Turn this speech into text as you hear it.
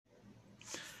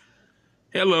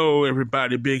Hello,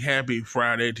 everybody. Big happy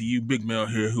Friday to you. Big Mel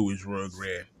here, who is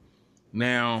Rugrat.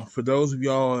 Now, for those of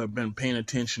y'all who have been paying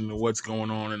attention to what's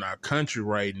going on in our country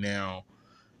right now,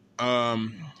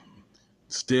 um,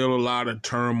 still a lot of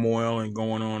turmoil and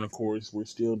going on. Of course, we're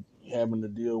still having to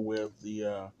deal with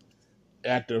the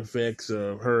after effects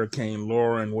of Hurricane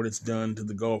Laura and what it's done to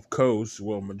the Gulf Coast.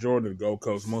 Well, majority of the Gulf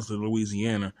Coast, most of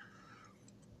Louisiana.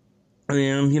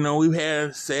 And, we've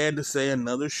had, sad to say,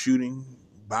 another shooting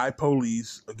by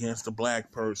police against a black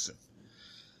person.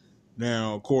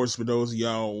 Now, of course, for those of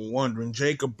y'all wondering,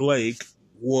 Jacob Blake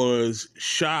was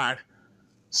shot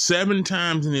 7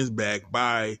 times in his back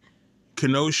by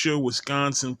Kenosha,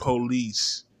 Wisconsin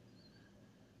police.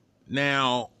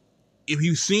 Now, if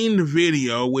you've seen the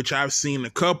video, which I've seen a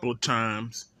couple of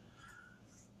times,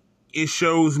 it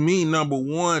shows me, number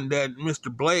one, that Mr.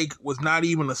 Blake was not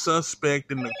even a suspect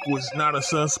and was not a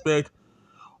suspect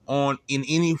in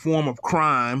any form of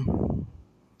crime.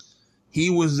 He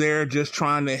was there just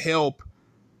trying to help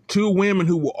 2 women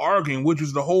who were arguing, which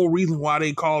was the whole reason why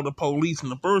they called the police in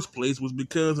the first place, was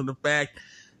because of the fact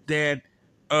that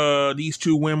these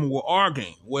 2 women were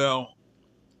arguing. Well,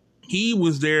 he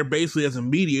was there basically as a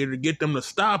mediator to get them to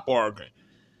stop arguing.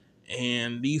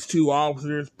 And these 2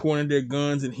 officers pointed their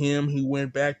guns at him. He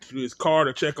went back to his car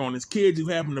to check on his kids who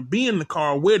happened to be in the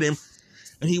car with him,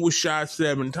 and he was shot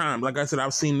 7 times. Like I said,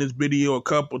 I've seen this video a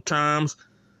couple of times.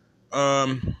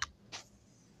 And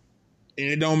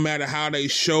it don't matter how they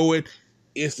show it,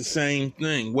 it's the same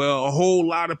thing. Well, a whole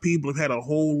lot of people have had a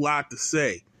whole lot to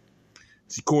say.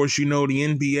 Of course, the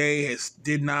NBA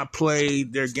did not play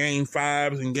their Game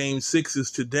 5s and Game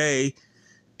 6s today.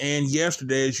 And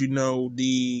yesterday, as you know,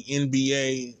 the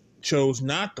NBA chose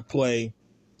not to play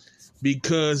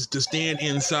because to stand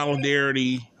in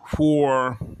solidarity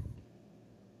for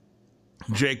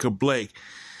Jacob Blake.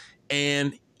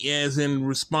 And as in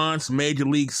response, Major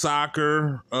League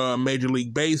Soccer, Major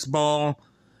League Baseball,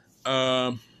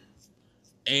 and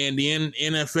the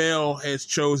NFL has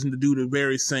chosen to do the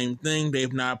very same thing.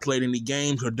 They've not played any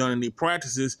games or done any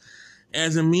practices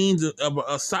as a means of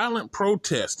a silent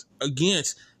protest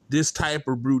against this type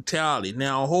of brutality.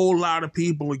 Now, a whole lot of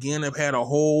people, again, have had a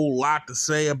whole lot to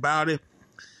say about it,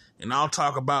 and I'll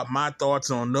talk about my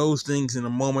thoughts on those things in a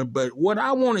moment. But what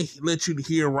I want to let you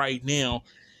hear right now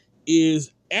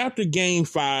is after Game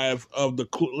 5 of the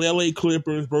LA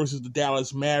Clippers versus the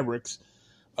Dallas Mavericks,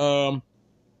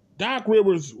 Doc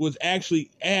Rivers was actually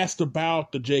asked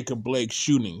about the Jacob Blake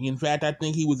shooting. In fact, I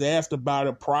think he was asked about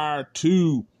it prior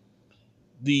to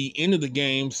the end of the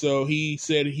game, so he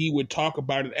said he would talk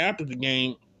about it after the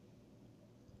game.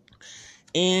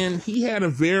 And he had a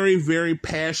very, very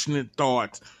passionate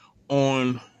thought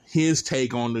on his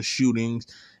take on the shootings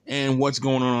and what's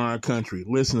going on in our country.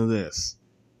 Listen to this.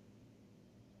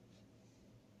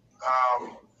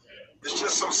 It's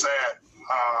just so sad.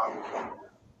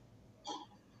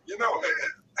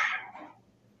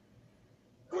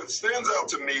 What stands out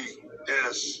to me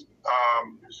is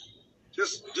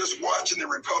just watching the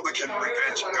Republican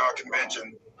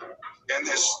convention, and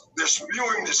they're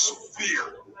spewing this fear,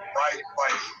 right?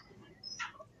 Like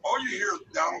all you hear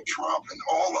Donald Trump and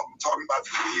all of them talking about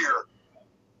fear.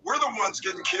 We're the ones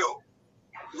getting killed.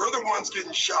 We're the ones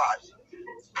getting shot.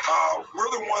 We're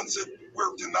the ones that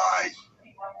we're denied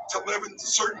to live in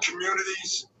certain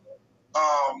communities.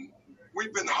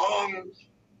 We've been hung,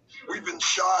 we've been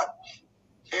shot,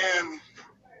 and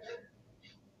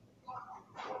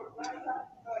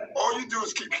all you do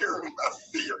is keep hearing about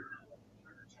fear.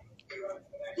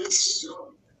 It's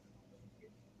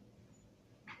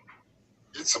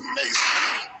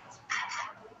amazing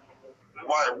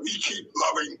why we keep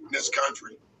loving this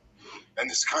country, and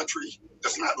this country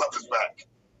does not love us back.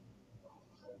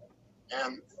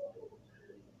 And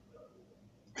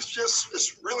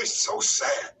it's really so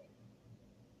sad.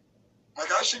 Like,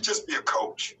 I should just be a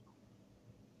coach.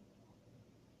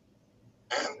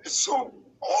 And it's so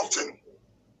often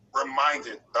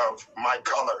reminded of my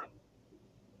color.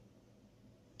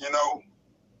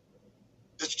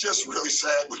 It's just really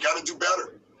sad. We got to do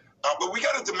better. But we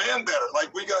got to demand better. Like,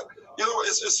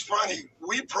 it's funny.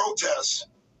 We protest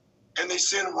and they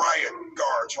send riot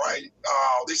guards, right?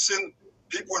 They send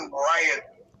people in riot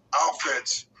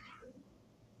outfits.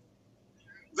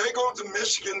 They go to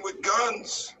Michigan with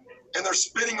guns and they're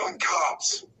spitting on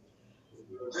cops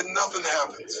and nothing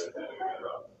happens.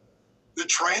 The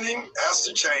training has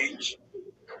to change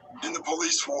in the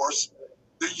police force.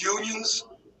 The unions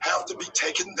have to be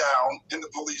taken down in the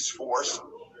police force.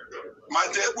 My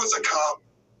dad was a cop.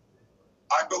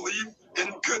 I believe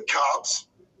in good cops.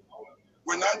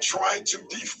 We're not trying to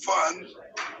defund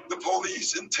the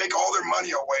police and take all their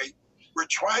money away. We're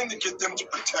trying to get them to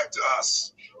protect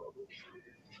us,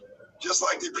 just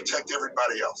like they protect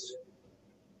everybody else.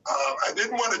 I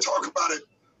didn't want to talk about it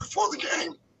before the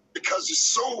game because it's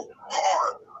so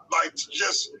hard. Like, to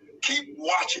just keep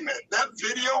watching it. That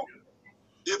video,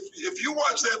 if you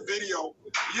watch that video,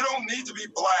 you don't need to be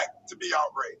black to be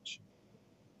outraged.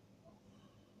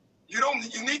 You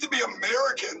need to be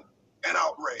American and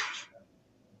outraged.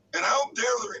 And how dare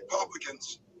the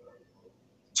Republicans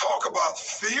talk about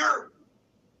fear?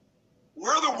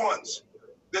 We're the ones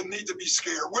that need to be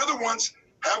scared. We're the ones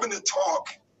having to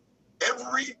talk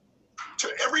to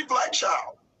every black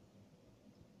child.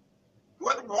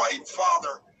 What white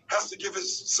father has to give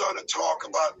his son a talk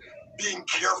about being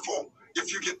careful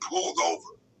if you get pulled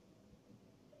over?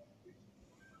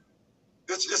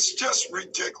 It's just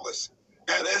ridiculous.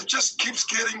 And it just keeps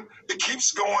going.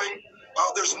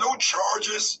 There's no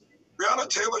charges. Breonna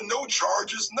Taylor, no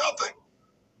charges, nothing.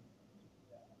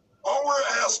 All we're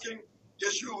asking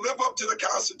is you live up to the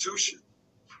Constitution.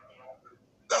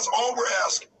 That's all we're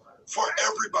asking for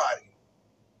everybody,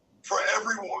 for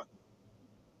everyone.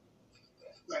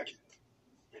 Thank you.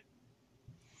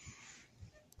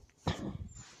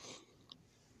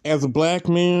 As a black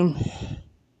man,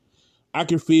 I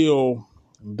can feel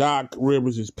Doc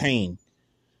Rivers' pain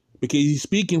because he's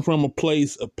speaking from a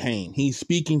place of pain. He's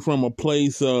speaking from a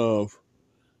place of,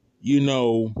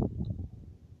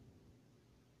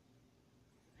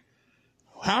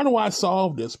 how do I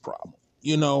solve this problem?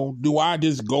 Do I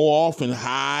just go off and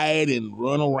hide and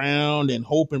run around and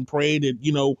hope and pray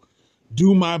that,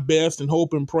 do my best and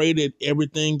hope and pray that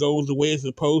everything goes the way it's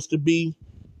supposed to be?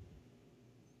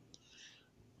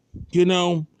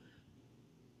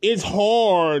 It's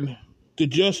hard to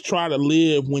just try to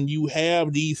live when you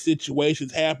have these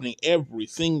situations happening every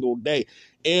single day,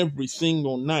 every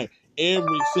single night,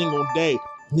 every single day.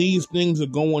 These things are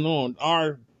going on.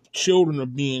 Our children are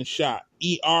being shot.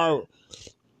 Our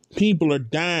people are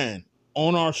dying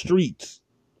on our streets.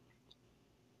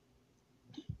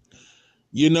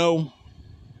 And,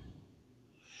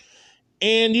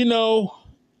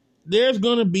 there's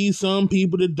going to be some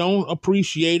people that don't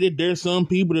appreciate it. There's some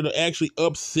people that are actually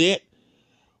upset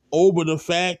over the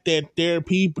fact that there are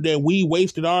people that we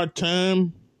wasted our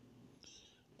time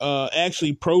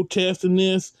actually protesting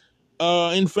this.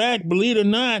 In fact, believe it or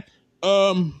not,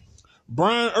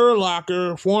 Brian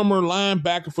Urlacher, former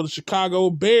linebacker for the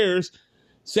Chicago Bears,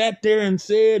 sat there and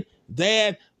said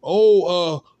that,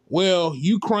 well,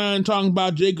 you crying talking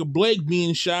about Jacob Blake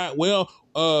being shot. Well,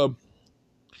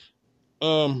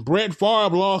 Brett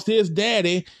Favre lost his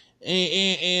daddy,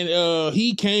 and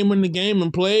he came in the game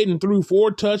and played and threw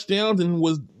 4 touchdowns and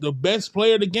was the best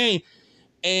player of the game.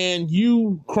 And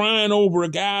you crying over a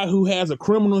guy who has a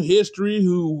criminal history,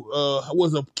 who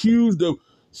was accused of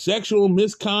sexual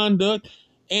misconduct.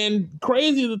 And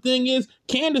crazy, the thing is,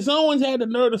 Candace Owens had the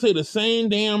nerve to say the same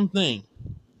damn thing.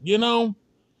 Y'all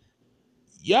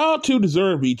two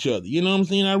deserve each other. You know what I'm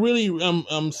saying?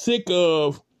 I'm sick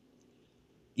of,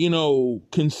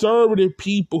 conservative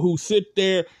people who sit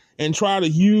there and try to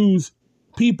use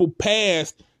people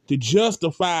past to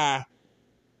justify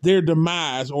their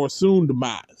demise or soon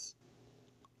demise.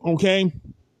 Okay?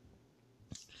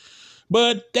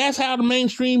 But that's how the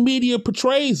mainstream media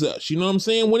portrays us. You know what I'm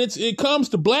saying? When it comes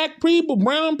to black people,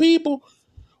 brown people,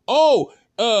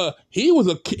 he was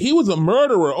a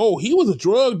murderer. Oh, he was a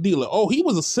drug dealer. Oh, he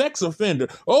was a sex offender.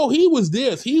 Oh, he was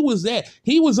this. He was that.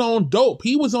 He was on dope.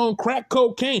 He was on crack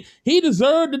cocaine. He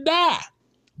deserved to die.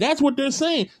 That's what they're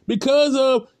saying. Because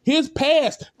of his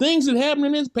past, things that happened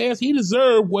in his past, he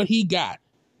deserved what he got.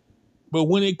 But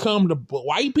when it comes to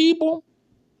white people,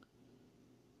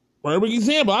 perfect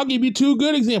example. I'll give you 2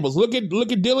 good examples. Look at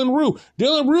Dylan Roof.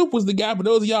 Dylan Roof was the guy, for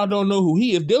those of y'all who don't know who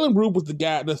he is, Dylan Roof was the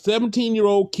guy, the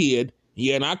 17-year-old kid.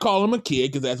 Yeah, and I call him a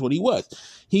kid because that's what he was.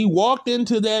 He walked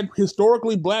into that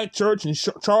historically black church in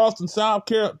Charleston,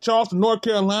 North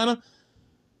Carolina,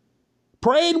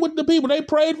 prayed with the people. They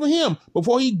prayed for him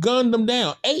before he gunned them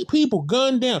down. 8 people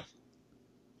gunned down.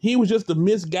 He was just a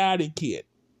misguided kid.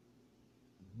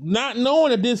 Not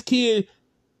knowing that this kid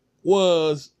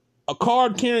was a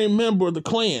card-carrying member of the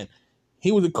Klan.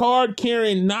 He was a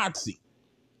card-carrying Nazi.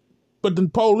 But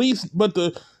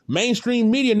the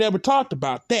mainstream media never talked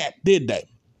about that, did they?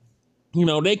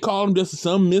 They called him just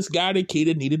some misguided kid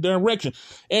that needed direction.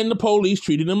 And the police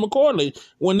treated him accordingly.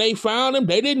 When they found him,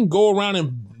 they didn't go around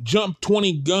and jump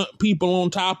 20 people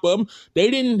on top of him. They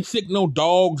didn't stick no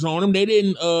dogs on him. They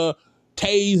didn't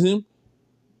tase him.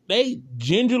 They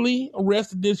gingerly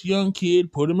arrested this young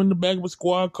kid, put him in the back of a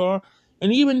squad car,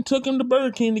 and even took him to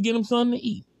Burger King to get him something to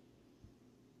eat.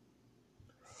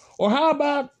 Or how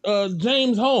about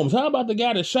James Holmes? How about the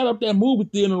guy that shot up that movie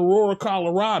theater in Aurora,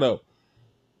 Colorado?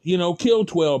 You know, killed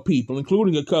 12 people,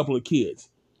 including a couple of kids.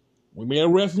 When they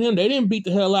arrested him, they didn't beat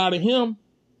the hell out of him.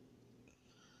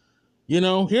 You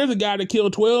know, here's a guy that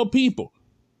killed 12 people.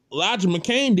 Elijah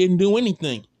McClain didn't do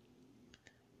anything.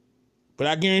 But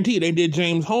I guarantee you, they did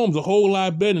James Holmes a whole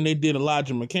lot better than they did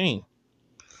Elijah McClain.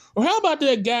 Or how about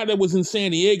that guy that was in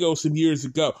San Diego some years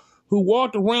ago who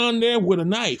walked around there with a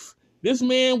knife? This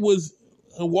man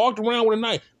walked around with a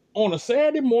knife on a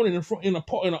Saturday morning in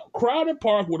a crowded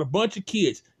park with a bunch of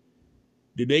kids.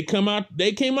 Did they come out?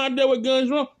 They came out there with guns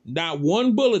drawn? Not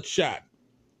one bullet shot.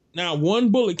 Not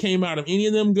one bullet came out of any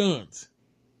of them guns.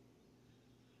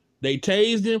 They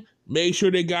tased him, made sure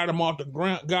they got him off the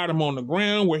ground, got him on the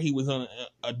ground where he was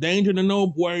a danger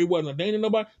to where he wasn't a danger to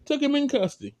nobody. Took him in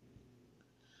custody.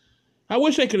 I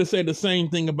wish they could have said done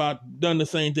the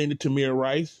same thing to Tamir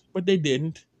Rice, but they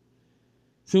didn't.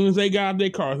 As soon as they got out their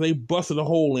cars, they busted a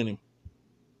hole in him.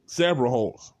 Several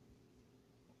holes.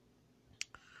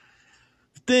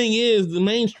 The thing is, the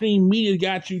mainstream media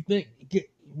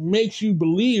makes you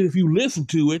believe, if you listen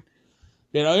to it,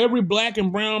 that every black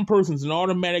and brown person is an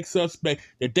automatic suspect,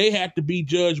 that they have to be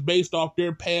judged based off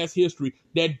their past history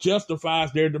that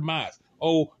justifies their demise.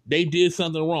 Oh, they did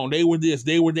something wrong. They were this,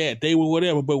 they were that, they were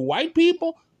whatever. But white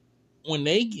people, when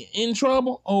they get in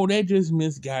trouble, oh, they just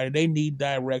misguided. They need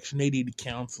direction. They need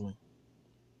counseling.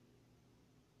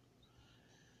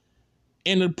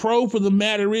 And the pro for the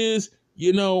matter is,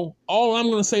 you know, all I'm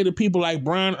going to say to people like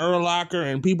Brian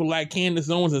Urlacher and people like Candace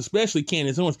Owens, especially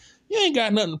Candace Owens, you ain't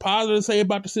got nothing positive to say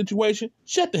about the situation.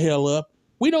 Shut the hell up.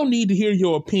 We don't need to hear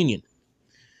your opinion.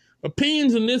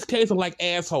 Opinions in this case are like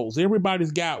assholes.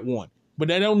 Everybody's got one. But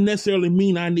that don't necessarily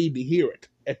mean I need to hear it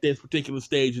at this particular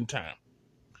stage in time.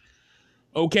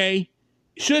 Okay?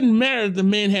 Shouldn't matter that the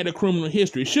man had a criminal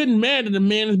history. Shouldn't matter that the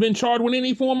man has been charged with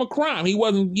any form of crime. He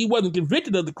wasn't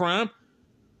convicted of the crime.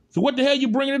 So what the hell are you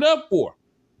bringing it up for?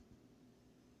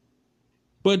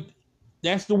 But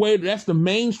that's the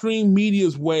mainstream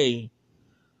media's way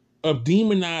of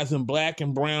demonizing black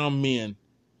and brown men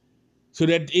so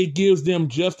that it gives them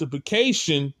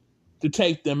justification to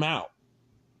take them out.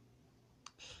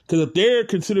 Because if they're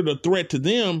considered a threat to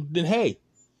them, then hey,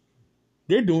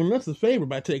 they're doing us a favor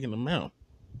by taking them out.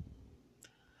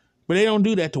 But they don't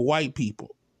do that to white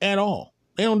people at all.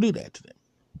 They don't do that to them.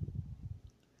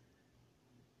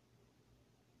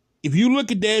 If you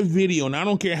look at that video, and I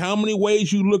don't care how many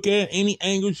ways you look at it, any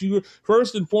angles you,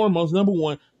 first and foremost, number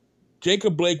one,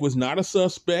 Jacob Blake was not a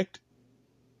suspect.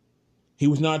 He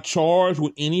was not charged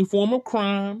with any form of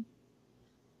crime.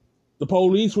 The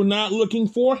police were not looking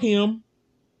for him.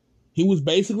 He was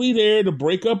basically there to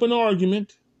break up an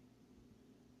argument.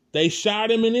 They shot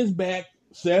him in his back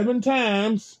 7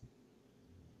 times.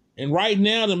 And right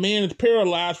now, the man is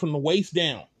paralyzed from the waist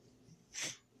down.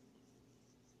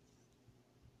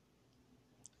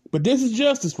 But this is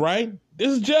justice, right?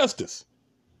 This is justice.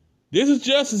 This is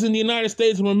justice in the United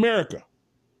States of America.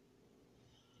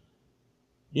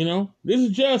 You know, this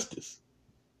is justice.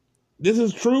 This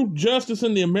is true justice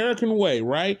in the American way,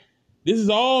 right? This is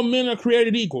all men are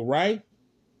created equal, right?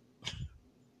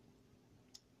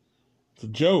 It's a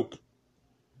joke.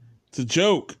 It's a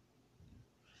joke.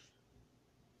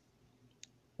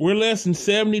 We're less than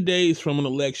 70 days from an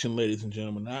election, ladies and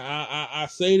gentlemen. I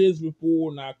say this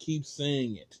before and I keep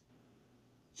saying it.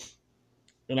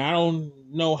 And I don't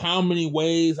know how many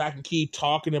ways I can keep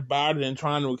talking about it and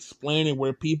trying to explain it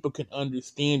where people can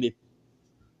understand it.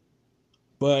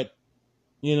 But,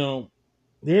 you know,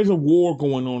 there's a war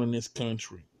going on in this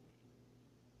country.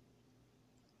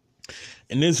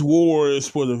 And this war is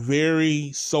for the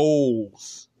very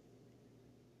souls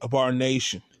of our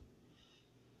nation.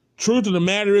 Truth of the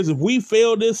matter is, if we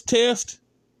fail this test,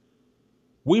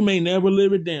 we may never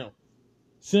live it down.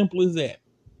 Simple as that.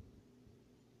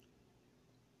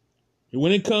 And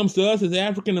when it comes to us as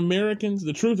African Americans,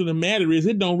 the truth of the matter is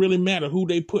it don't really matter who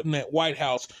they put in that White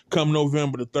House come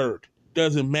November the 3rd.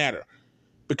 Doesn't matter.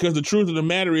 Because the truth of the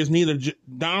matter is neither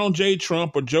Donald J.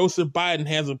 Trump or Joseph Biden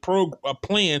has a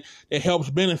plan that helps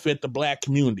benefit the black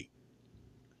community.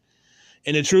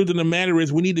 And the truth of the matter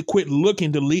is we need to quit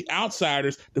looking to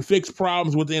outsiders to fix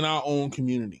problems within our own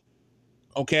community.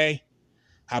 Okay?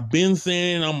 I've been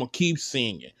saying it, I'm going to keep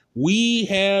saying it. We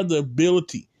have the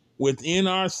ability within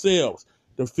ourselves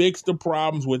to fix the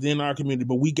problems within our community,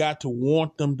 but we got to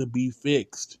want them to be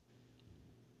fixed.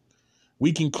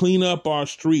 We can clean up our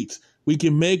streets. We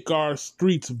can make our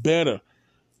streets better.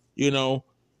 You know,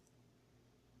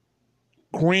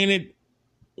 granted,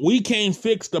 we can't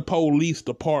fix the police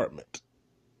department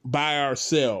by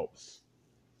ourselves.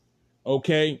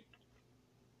 Okay?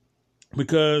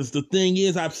 Because the thing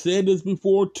is, I've said this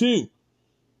before too.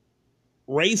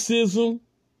 Racism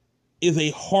is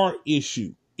a heart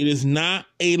issue. It is not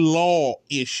a law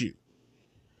issue.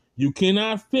 You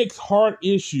cannot fix heart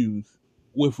issues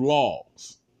with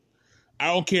laws. I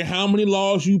don't care how many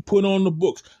laws you put on the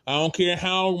books. I don't care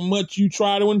how much you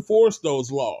try to enforce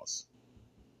those laws.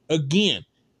 Again,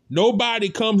 nobody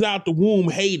comes out the womb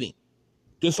hating,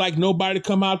 just like nobody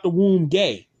come out the womb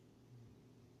gay.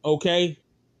 Okay?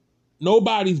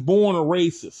 Nobody's born a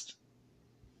racist.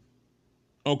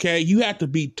 Okay? You have to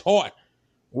be taught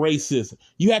racism.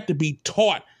 You have to be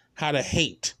taught how to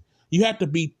hate. You have to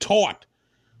be taught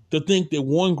to think that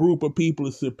one group of people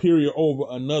is superior over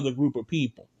another group of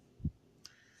people.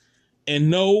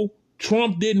 And no,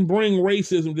 Trump didn't bring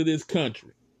racism to this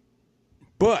country.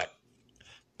 But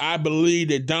I believe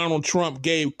that Donald Trump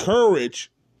gave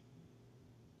courage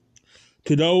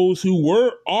to those who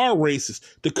are racist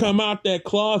to come out that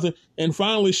closet and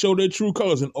finally show their true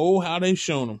colors. And oh, how they've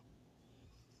shown them.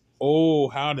 Oh,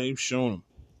 how they've shown them.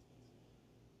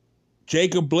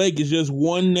 Jacob Blake is just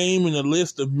one name in a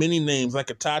list of many names, like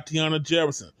a Tatiana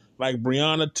Jefferson, like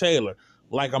Breonna Taylor,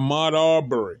 like Ahmaud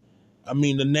Arbery. I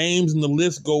mean, the names in the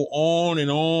list go on and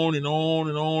on and on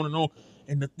and on and on.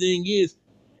 And the thing is,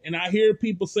 and I hear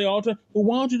people say all the time, well,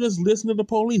 why don't you just listen to the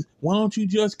police? Why don't you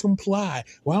just comply?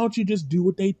 Why don't you just do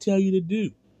what they tell you to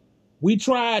do? We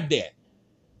tried that.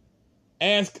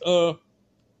 Ask, Philando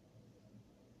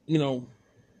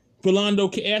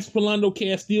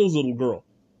Castile's little girl.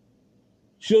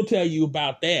 She'll tell you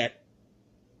about that.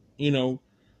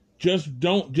 Just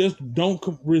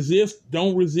don't resist.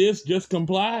 Don't resist. Just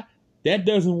comply. That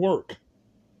doesn't work.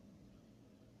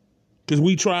 Because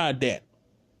we tried that.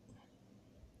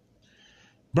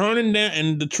 Burning down,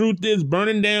 and the truth is,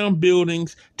 burning down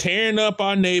buildings, tearing up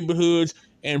our neighborhoods,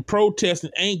 and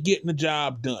protesting ain't getting the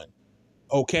job done.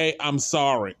 Okay? I'm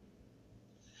sorry.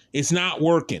 It's not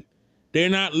working. They're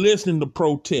not listening to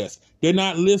protests. They're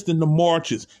not listening to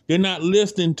marches. They're not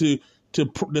listening to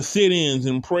the sit-ins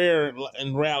and prayer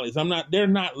and rallies. They're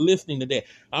not listening to that.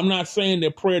 I'm not saying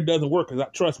that prayer doesn't work, because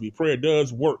trust me, prayer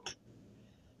does work.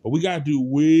 But we got to do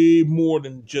way more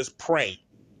than just pray.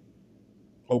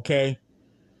 Okay?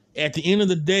 At the end of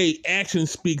the day, action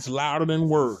speaks louder than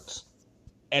words.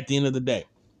 At the end of the day.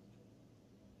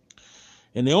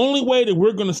 And the only way that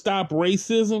we're going to stop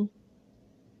racism,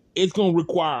 it's going to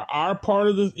require our part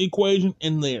of the equation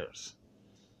and theirs.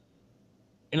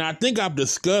 And I think I've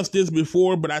discussed this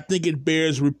before, but I think it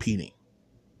bears repeating.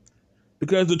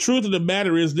 Because the truth of the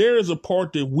matter is, there is a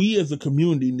part that we as a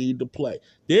community need to play.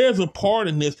 There's a part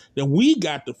in this that we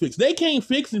got to fix. They can't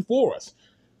fix it for us.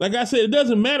 Like I said, it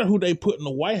doesn't matter who they put in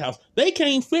the White House. They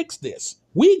can't fix this.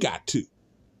 We got to.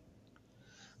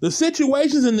 The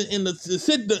situations in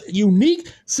the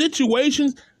unique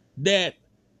situations that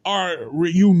are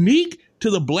unique to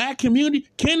the black community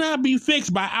cannot be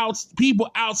fixed by people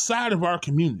outside of our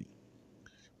community.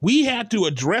 We have to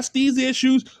address these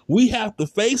issues. We have to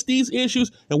face these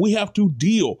issues, and we have to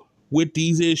deal with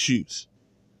these issues.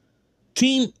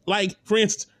 For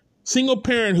instance, single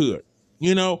parenthood.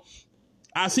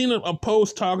 I seen a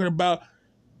post talking about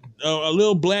a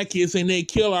little black kid saying they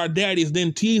kill our daddies,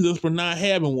 then tease us for not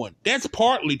having one. That's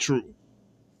partly true.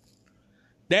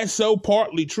 That's so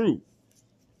partly true.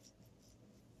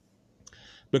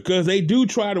 Because they do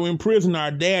try to imprison our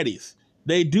daddies.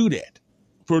 They do that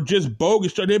for just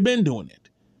bogus. They've been doing it.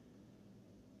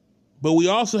 But we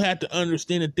also have to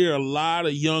understand that there are a lot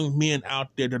of young men out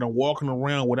there that are walking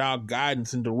around without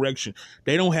guidance and direction.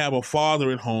 They don't have a father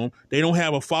at home. They don't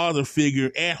have a father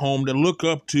figure at home to look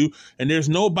up to. And there's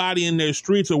nobody in their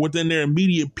streets or within their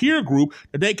immediate peer group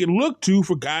that they can look to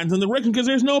for guidance and direction, because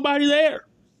there's nobody there.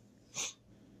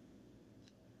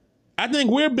 I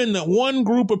think we've been the one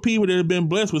group of people that have been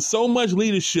blessed with so much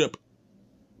leadership,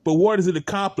 but what has it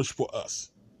accomplished for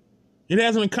us? It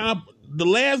hasn't accomplished. The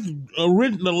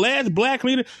last black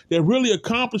leader that really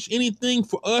accomplished anything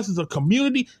for us as a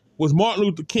community was Martin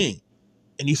Luther King.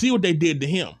 And you see what they did to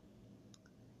him.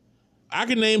 I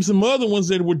can name some other ones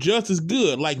that were just as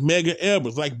good, like Medgar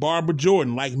Evers, like Barbara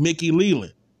Jordan, like Mickey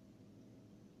Leland.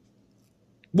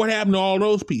 What happened to all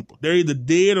those people? They're either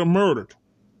dead or murdered.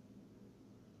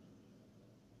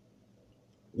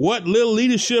 What little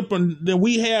leadership that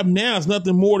we have now is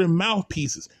nothing more than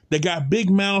mouthpieces. They got big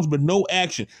mouths but no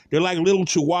action. They're like little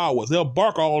chihuahuas. They'll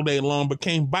bark all day long but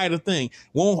can't bite a thing.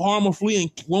 Won't harm a flea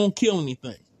and won't kill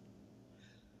anything.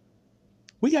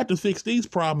 We got to fix these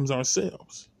problems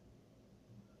ourselves.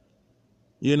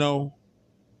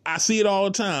 I see it all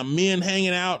the time. Men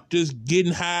hanging out, just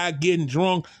getting high, getting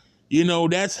drunk, You know,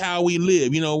 that's how we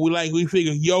live. You know, we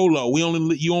figure YOLO.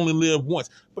 You only live once.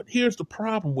 But here's the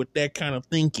problem with that kind of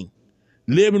thinking.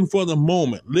 Living for the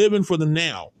moment, living for the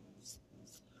now.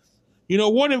 You know,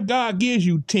 what if God gives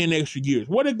you 10 extra years?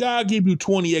 What if God give you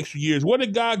 20 extra years? What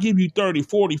if God give you 30,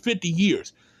 40, 50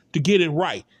 years to get it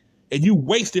right? And you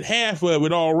wasted half of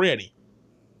it already.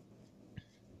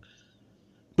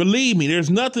 Believe me, there's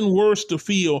nothing worse to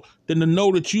feel than to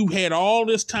know that you had all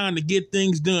this time to get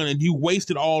things done and you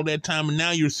wasted all that time and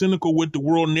now you're cynical with the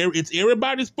world and it's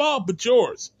everybody's fault but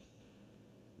yours.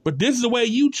 But this is the way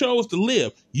you chose to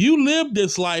live. You lived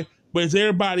this life, but it's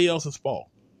everybody else's fault.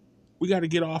 We got to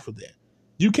get off of that.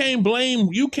 You cannot blame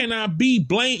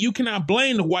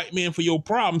the white man for your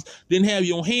problems, then have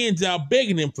your hands out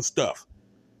begging him for stuff.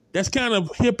 That's kind of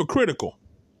hypocritical.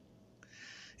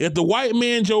 If the white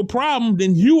man's your problem,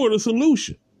 then you are the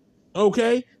solution.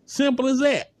 Okay? Simple as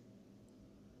that.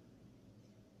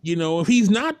 You know, if he's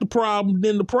not the problem,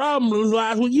 then the problem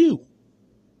lies with you.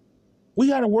 We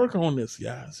got to work on this,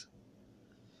 guys.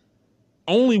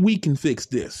 Only we can fix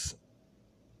this.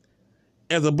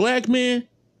 As a black man,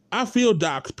 I feel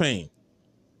Doc's pain.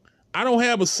 I don't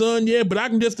have a son yet, but I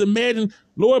can just imagine,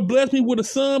 Lord bless me with a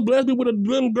son, bless me with a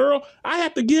little girl. I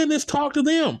have to give this talk to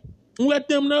them and let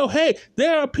them know, hey,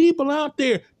 there are people out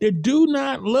there that do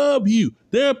not love you.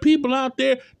 There are people out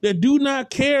there that do not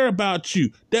care about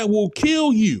you, that will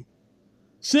kill you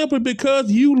simply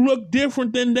because you look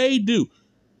different than they do.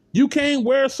 You can't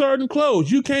wear certain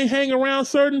clothes. You can't hang around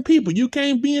certain people. You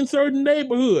can't be in certain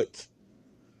neighborhoods.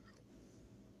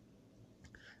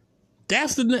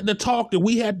 That's the talk that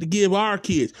we had to give our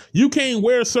kids. You can't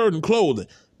wear certain clothing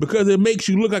because it makes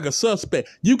you look like a suspect.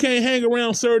 You can't hang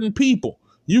around certain people.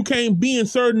 You can't be in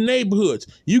certain neighborhoods.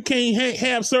 You can't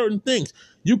have certain things.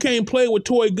 You can't play with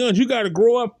toy guns. You got to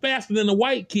grow up faster than the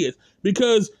white kids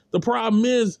because the problem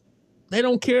is they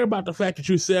don't care about the fact that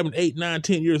you're 7, 8, 9,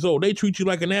 10 years old. They treat you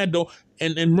like an adult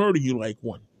and murder you like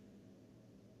one.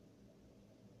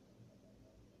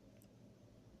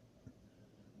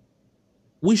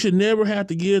 We should never have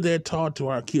to give that talk to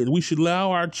our kids. We should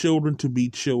allow our children to be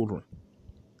children.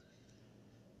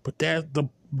 But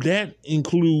that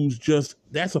includes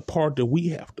that's a part that we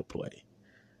have to play.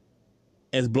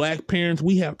 As black parents,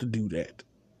 we have to do that.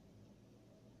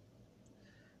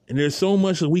 And there's so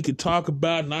much that we could talk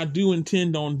about, and I do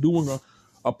intend on doing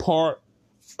a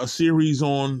series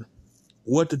on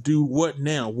what to do, what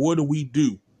now, what do we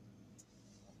do?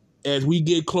 As we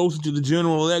get closer to the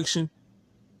general election,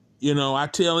 you know, I'm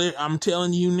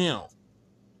telling you now,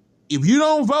 if you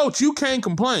don't vote, you can't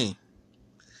complain.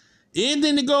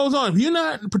 Anything that goes on, if you're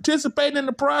not participating in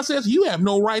the process, you have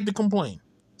no right to complain.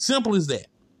 Simple as that.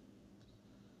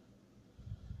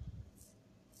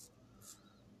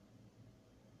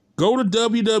 Go to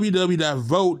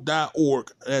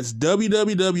www.vote.org. That's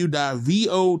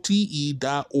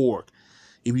www.vote.org.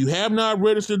 If you have not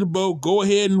registered to vote, go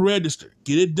ahead and register.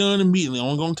 Get it done immediately.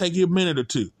 Only going to take you a minute or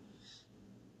two.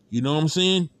 You know what I'm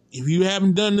saying? If you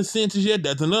haven't done the census yet,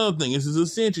 that's another thing. This is a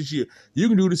census year. You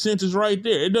can do the census right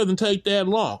there. It doesn't take that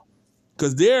long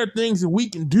because there are things that we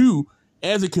can do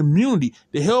as a community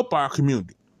to help our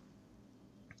community.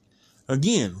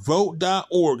 Again,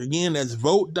 vote.org. Again, that's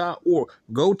vote.org.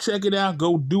 Go check it out.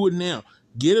 Go do it now.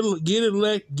 Get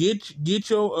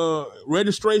your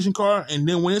registration card, and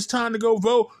then when it's time to go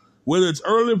vote, whether it's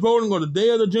early voting or the day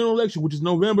of the general election, which is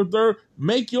November 3rd,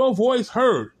 make your voice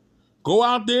heard. Go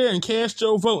out there and cast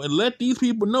your vote and let these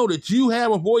people know that you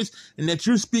have a voice and that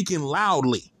you're speaking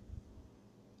loudly.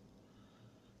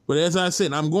 But as I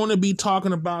said, I'm going to be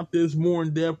talking about this more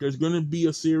in depth. There's going to be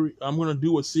a series. I'm going to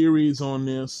do a series on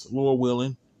this, Lord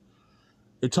willing,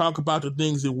 to talk about the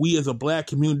things that we as a black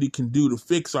community can do to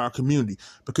fix our community,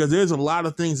 because there's a lot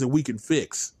of things that we can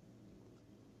fix.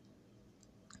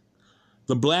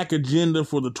 The black agenda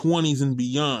for the 20s and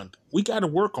beyond. We got to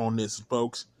work on this,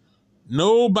 folks.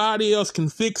 Nobody else can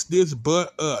fix this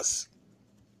but us.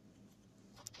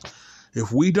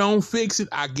 If we don't fix it,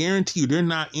 I guarantee you they're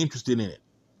not interested in it.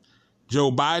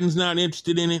 Joe Biden's not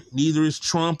interested in it. Neither is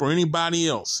Trump or anybody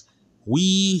else.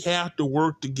 We have to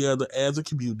work together as a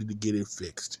community to get it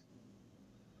fixed.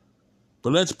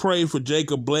 But let's pray for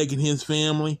Jacob Blake and his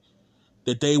family,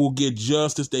 that they will get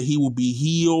justice, that he will be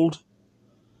healed,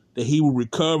 that he will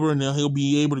recover, and that he'll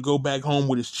be able to go back home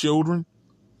with his children.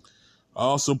 I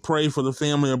also pray for the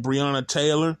family of Breonna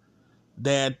Taylor,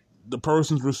 that the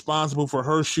persons responsible for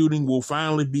her shooting will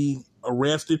finally be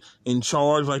arrested and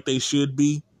charged like they should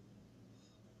be.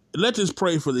 Let's just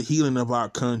pray for the healing of our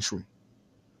country.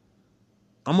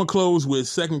 I'm going to close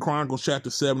with 2 Chronicles chapter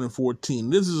 7 and 14.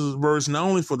 This is a verse not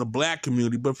only for the black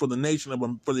community, but for the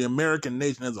nation for the American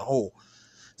nation as a whole.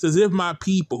 says, if my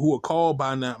people who are called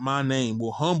by my name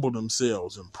will humble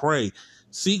themselves and pray,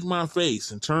 seek my face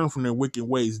and turn from their wicked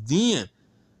ways, then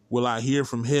will I hear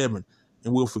from heaven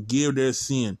and will forgive their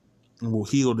sin and will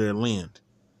heal their land.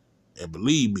 And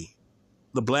believe me,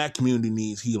 the black community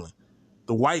needs healing.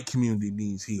 The white community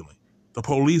needs healing. The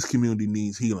police community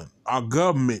needs healing. Our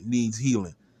government needs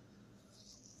healing.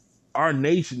 Our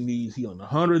nation needs healing.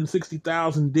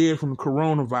 160,000 dead from the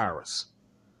coronavirus.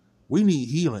 We need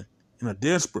healing in a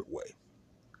desperate way.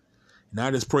 And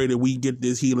I just pray that we get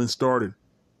this healing started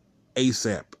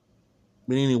ASAP.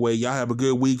 But anyway, y'all have a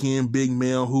good weekend. Big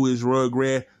Mel, who is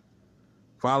Rugrat.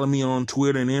 Follow me on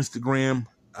Twitter and Instagram.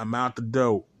 I'm out the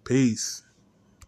door. Peace.